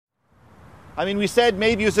I mean, we said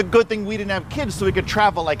maybe it was a good thing we didn't have kids so we could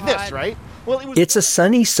travel like this, right? Well, It's a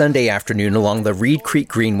sunny Sunday afternoon along the Reed Creek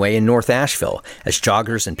Greenway in North Asheville. As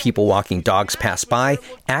joggers and people walking dogs pass by,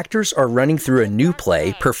 actors are running through a new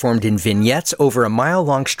play performed in vignettes over a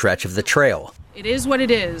mile-long stretch of the trail. It is what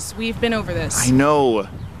it is. We've been over this. I know.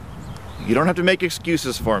 You don't have to make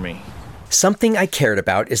excuses for me. Something I Cared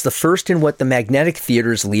About is the first in what the Magnetic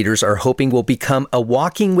Theater's leaders are hoping will become a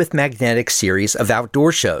Walking with Magnetic series of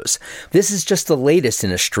outdoor shows. This is just the latest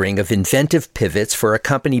in a string of inventive pivots for a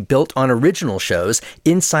company built on original shows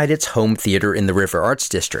inside its home theater in the River Arts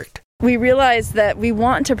District. We realized that we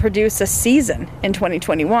want to produce a season in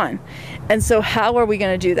 2021. And so how are we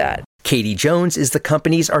going to do that? Katie Jones is the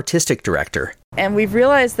company's artistic director. And we've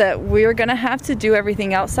realized that we're going to have to do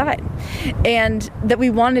everything outside. And that we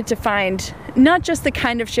wanted to find not just the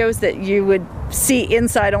kind of shows that you would see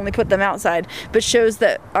inside, only put them outside, but shows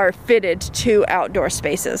that are fitted to outdoor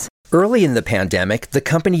spaces. Early in the pandemic, the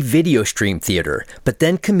company video streamed theater, but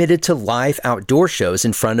then committed to live outdoor shows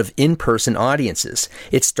in front of in-person audiences.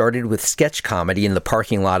 It started with sketch comedy in the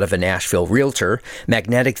parking lot of a Nashville realtor.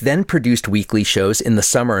 Magnetic then produced weekly shows in the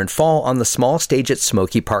summer and fall on the small stage at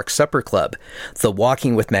Smoky Park Supper Club. The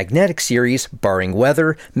Walking with Magnetic series, barring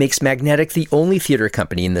weather, makes Magnetic the only theater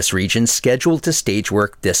company in this region scheduled to stage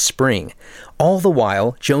work this spring. All the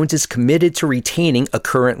while, Jones is committed to retaining a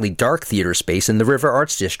currently dark theater space in the River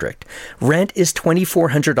Arts District. Rent is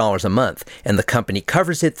 $2,400 a month, and the company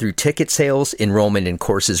covers it through ticket sales, enrollment in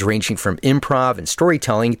courses ranging from improv and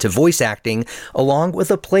storytelling to voice acting, along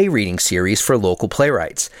with a play reading series for local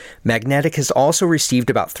playwrights. Magnetic has also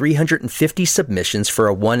received about 350 submissions for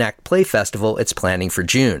a one-act play festival it's planning for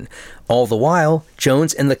June. All the while,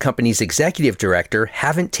 Jones and the company's executive director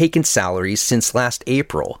haven't taken salaries since last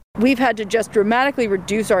April. We've had to just dramatically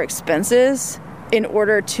reduce our expenses in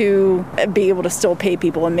order to be able to still pay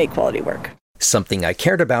people and make quality work. Something I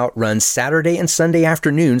Cared About runs Saturday and Sunday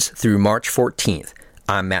afternoons through March 14th.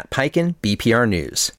 I'm Matt Peiken, BPR News.